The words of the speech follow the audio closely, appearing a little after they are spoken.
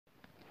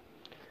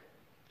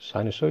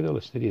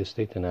Sinusoidal steady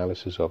state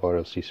analysis of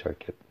RLC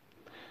circuit.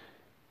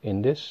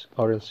 In this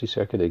RLC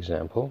circuit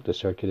example, the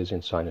circuit is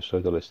in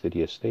sinusoidal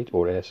steady state,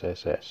 or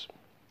SSS.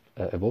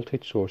 A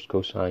voltage source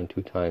cosine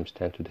 2 times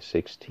 10 to the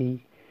 6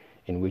 t,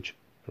 in which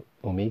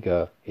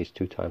omega is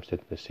 2 times 10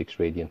 to the 6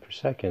 radian per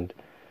second,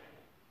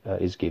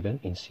 is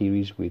given in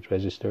series with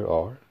resistor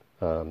R,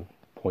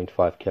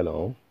 0.5 kilo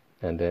ohm,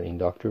 and then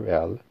inductor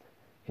L,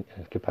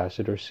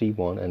 capacitor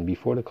C1, and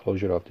before the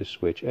closure of the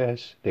switch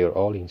S, they are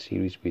all in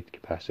series with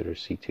capacitor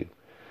C2.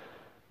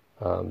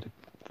 The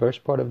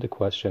first part of the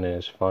question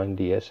is find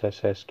the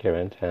SSS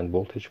current and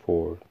voltage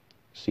for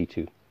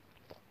C2.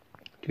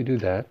 To do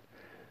that,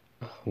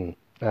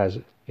 as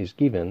is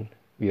given,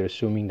 we are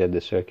assuming that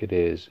the circuit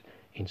is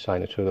in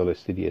sinusoidal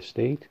steady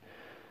state,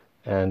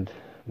 and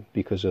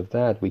because of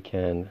that we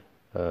can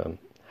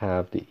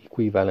have the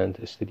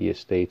equivalent steady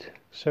state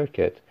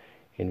circuit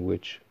in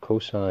which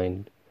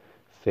cosine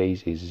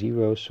phase is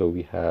 0, so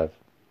we have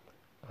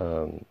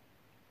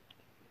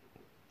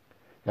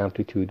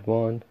amplitude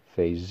 1,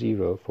 phase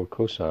 0 for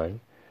cosine,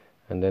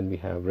 and then we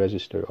have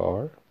resistor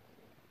R,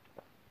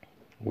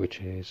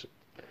 which is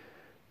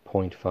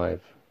 0.5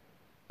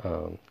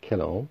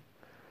 kilo ohm,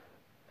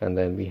 and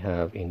then we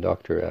have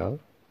inductor L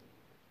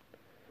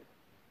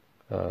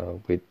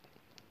with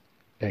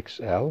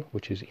XL,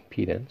 which is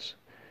impedance,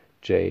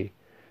 J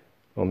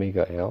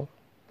omega L,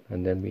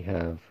 and then we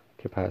have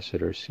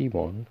capacitor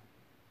C1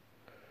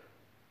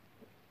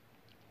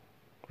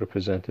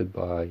 represented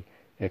by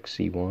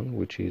XC1,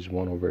 which is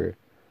 1 over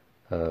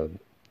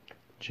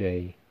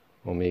J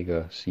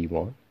omega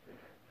C1,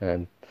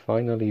 and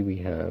finally we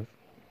have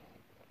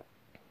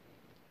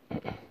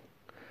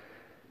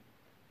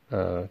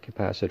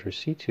capacitor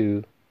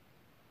C2,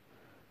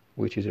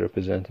 which is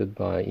represented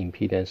by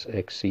impedance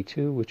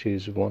XC2, which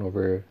is 1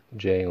 over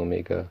J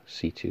omega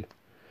C2.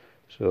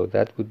 So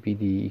that would be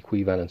the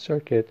equivalent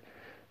circuit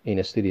in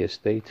a steady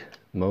state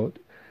mode,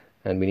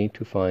 and we need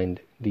to find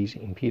these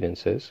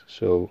impedances.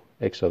 So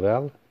X of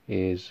L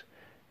is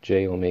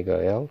J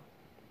omega L,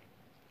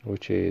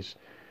 which is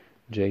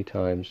J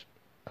times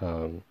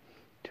 2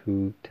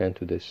 10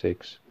 to the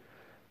 6.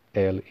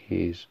 L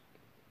is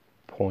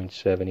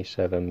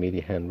 0.77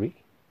 millihenry.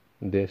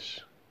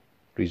 This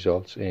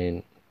results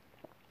in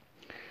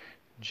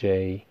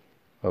J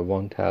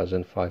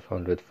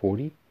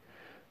 1540.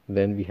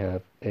 Then we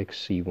have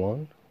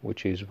XC1,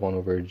 which is 1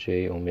 over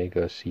J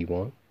omega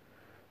C1.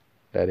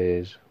 That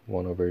is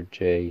 1 over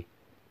J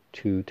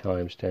 2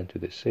 times 10 to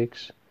the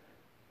 6.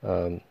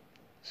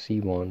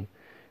 C1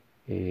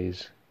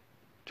 is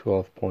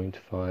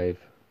 12.5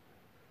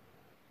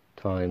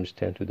 times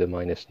 10 to the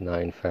minus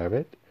 9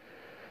 farad.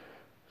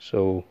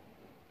 So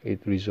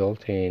it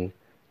results in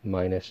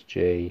minus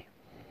J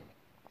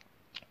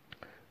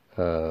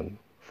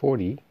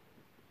 40,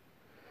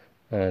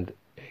 and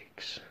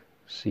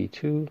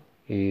XC2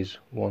 is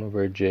 1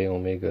 over J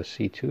omega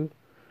C2,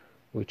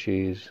 which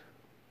is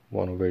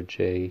 1 over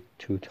J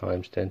 2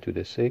 times 10 to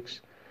the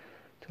 6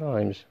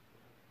 times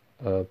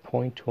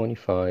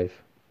 0.25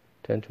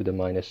 10 to the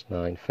minus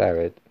 9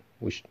 farad,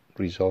 which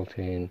result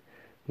in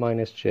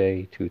minus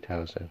J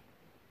 2000.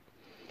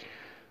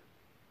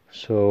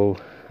 So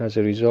as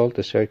a result,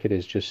 the circuit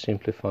is just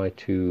simplified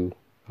to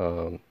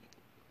in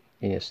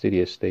a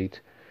steady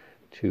state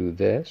to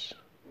this.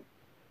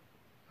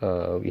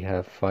 We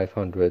have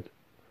 500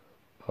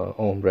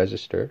 ohm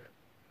resistor,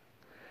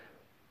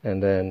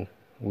 and then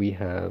we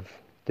have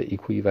the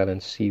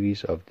equivalent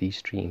series of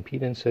these three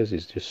impedances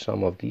is just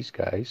sum of these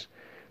guys,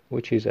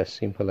 which is as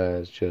simple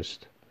as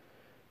just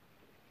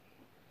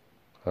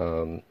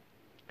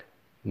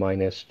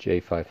minus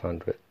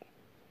J500.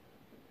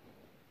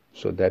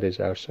 So that is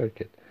our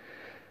circuit.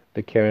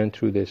 The current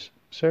through this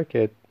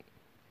circuit,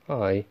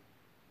 I,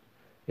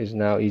 is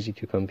now easy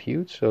to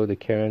compute. So the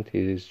current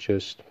is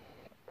just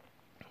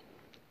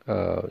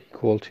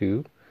equal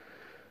to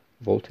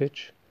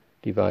voltage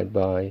divided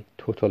by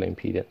total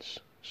impedance,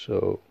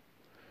 so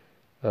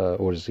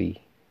or Z.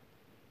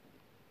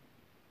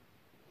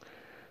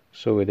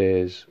 So it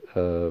is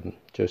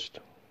just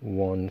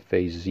 1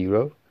 phase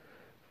 0,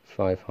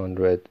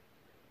 500,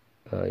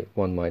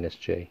 1 minus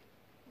J.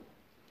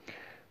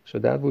 So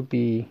that would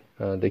be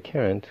the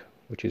current,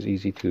 which is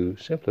easy to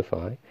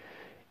simplify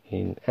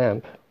in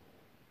amp.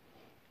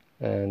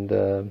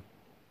 And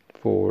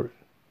for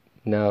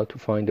now, to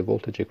find the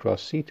voltage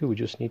across C2, we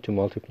just need to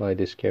multiply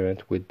this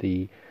current with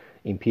the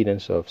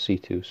impedance of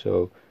C2.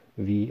 So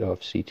V of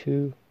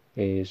C2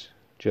 is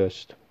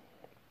just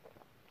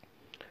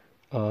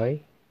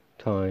I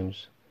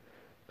times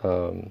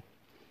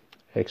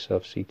X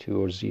of C2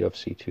 or Z of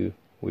C2,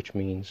 which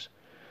means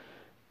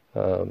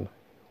 1,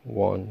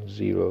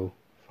 0,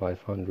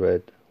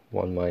 500,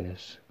 1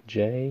 minus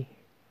J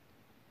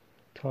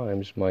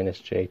times minus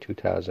J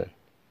 2000.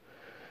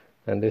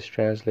 And this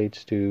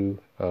translates to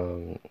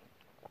 2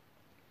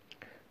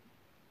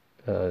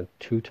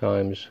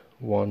 times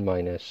 1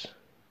 minus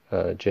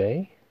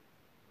J,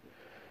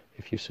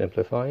 if you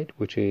simplify it,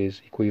 which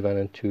is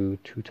equivalent to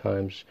 2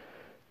 times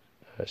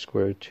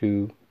square root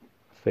 2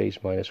 phase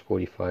minus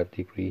 45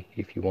 degree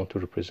if you want to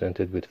represent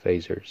it with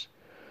phasors.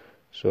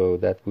 So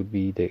that would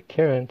be the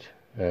current,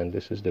 and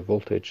this is the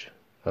voltage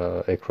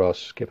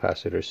across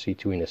capacitor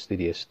C2 in a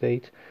steady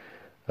state.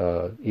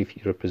 If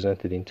you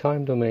represent it in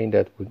time domain,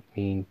 that would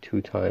mean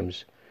 2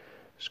 times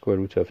square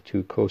root of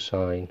 2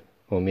 cosine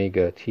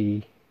omega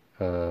t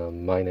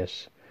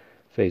minus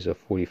phase of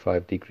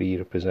 45 degree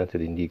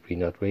represented in degree,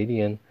 not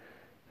radian.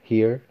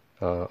 Here,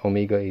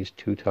 omega is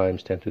 2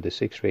 times 10 to the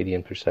 6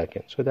 radian per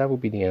second. So that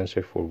would be the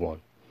answer for 1.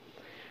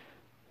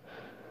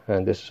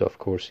 And this is, of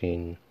course,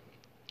 in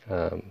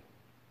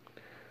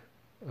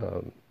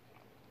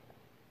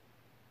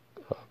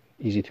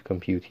easy to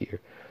compute here.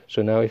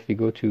 So now if we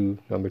go to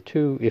number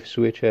 2, if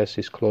switch S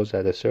is closed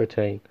at a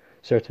certain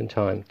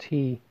time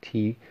t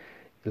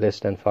less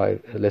than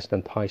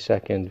pi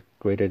second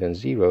greater than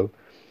 0,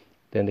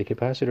 then the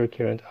capacitor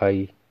current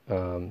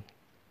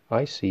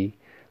IC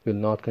will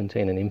not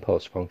contain an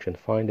impulse function.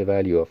 Find the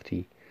value of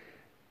t.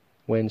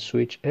 When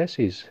switch S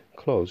is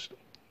closed,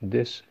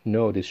 this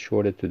node is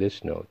shorted to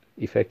this node.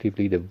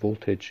 Effectively, the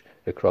voltage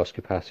across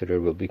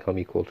capacitor will become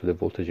equal to the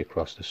voltage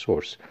across the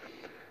source.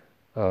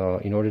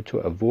 In order to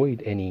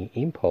avoid any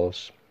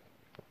impulse,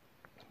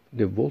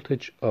 the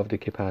voltage of the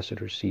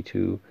capacitor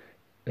C2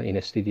 in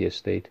a steady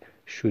state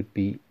should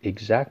be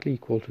exactly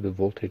equal to the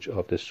voltage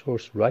of the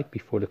source right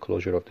before the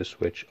closure of the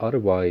switch.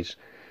 Otherwise,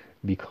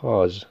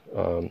 because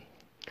of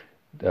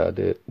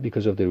the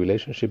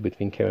relationship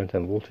between current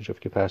and voltage of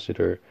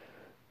capacitor,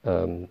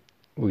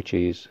 which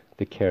is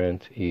the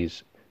current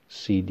is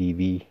C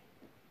dV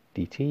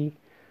dt,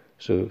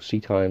 so C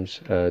times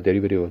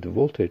derivative of the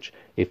voltage.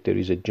 If there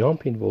is a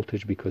jump in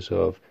voltage because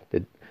of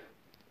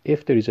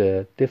if there is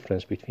a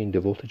difference between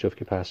the voltage of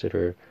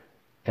capacitor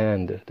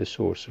and the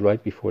source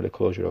right before the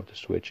closure of the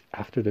switch,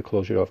 after the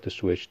closure of the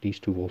switch, these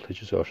two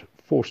voltages are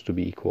forced to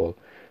be equal.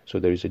 So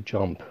there is a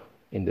jump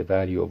in the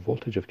value of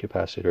voltage of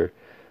capacitor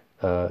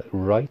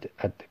right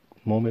at the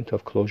moment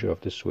of closure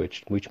of the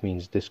switch, which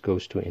means this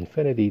goes to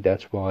infinity.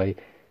 That's why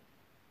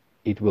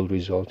it will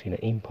result in an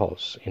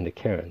impulse in the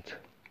current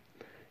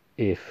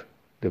if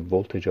the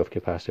voltage of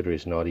capacitor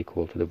is not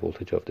equal to the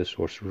voltage of the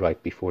source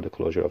right before the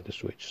closure of the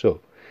switch.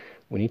 So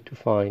we need to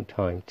find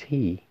time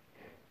t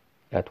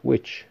at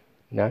which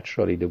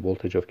naturally the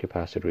voltage of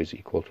capacitor is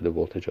equal to the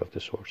voltage of the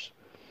source.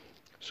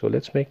 So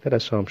let's make that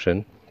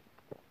assumption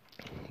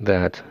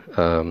that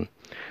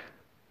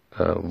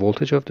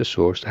voltage of the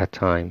source at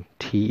time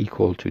t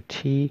equal to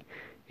t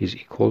is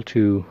equal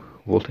to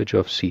voltage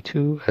of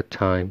C2 at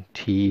time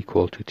t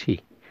equal to t,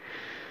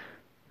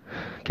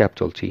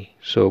 capital T.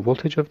 So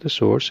voltage of the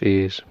source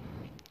is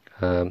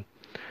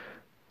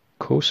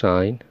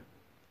cosine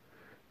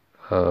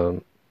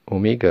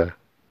omega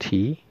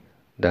t,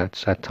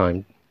 that's at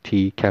time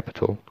t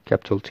capital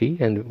T,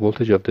 and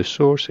voltage of the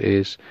source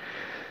is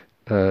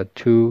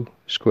 2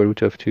 square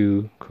root of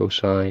 2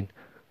 cosine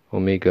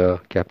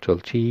omega capital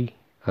T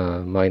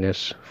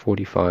minus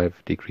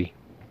 45 degree.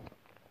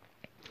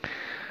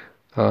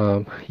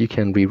 You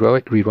can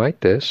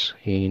rewrite this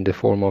in the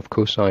form of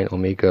cosine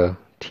omega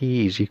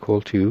t is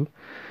equal to,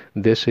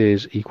 this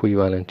is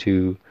equivalent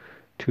to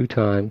 2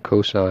 times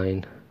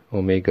cosine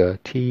omega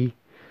t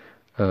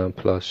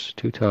plus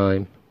 2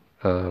 times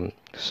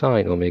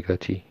sine omega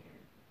t.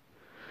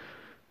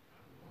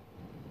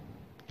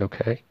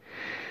 Okay,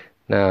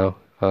 now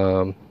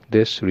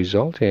this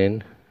result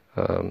in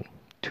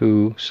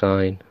 2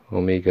 sine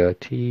omega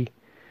t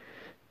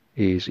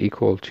is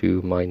equal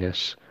to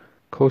minus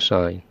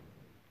cosine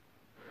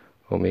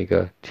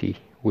omega t,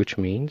 which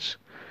means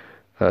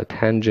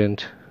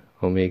tangent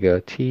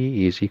omega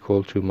t is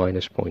equal to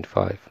minus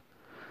 0.5.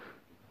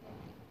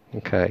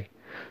 Okay,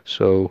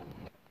 so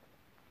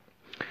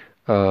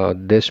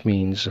this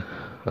means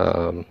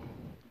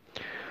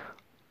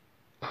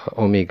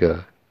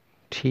omega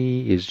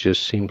t is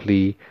just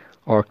simply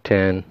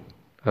arctan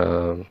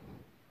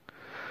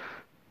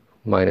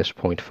minus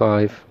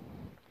 0.5,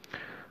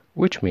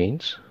 which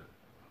means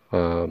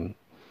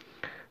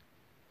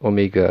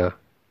omega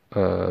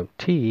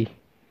t,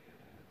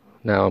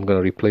 now I'm going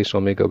to replace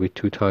omega with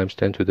 2 times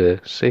 10 to the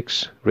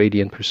 6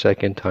 radian per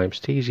second times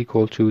t is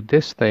equal to,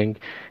 this thing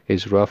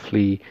is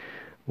roughly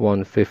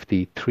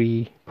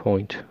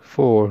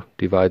 153.4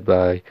 divided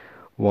by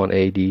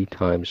 180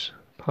 times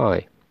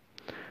pi,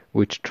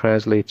 which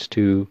translates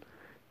to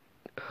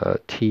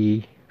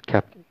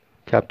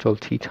capital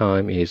T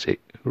time is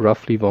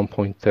roughly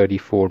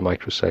 1.34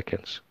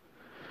 microseconds.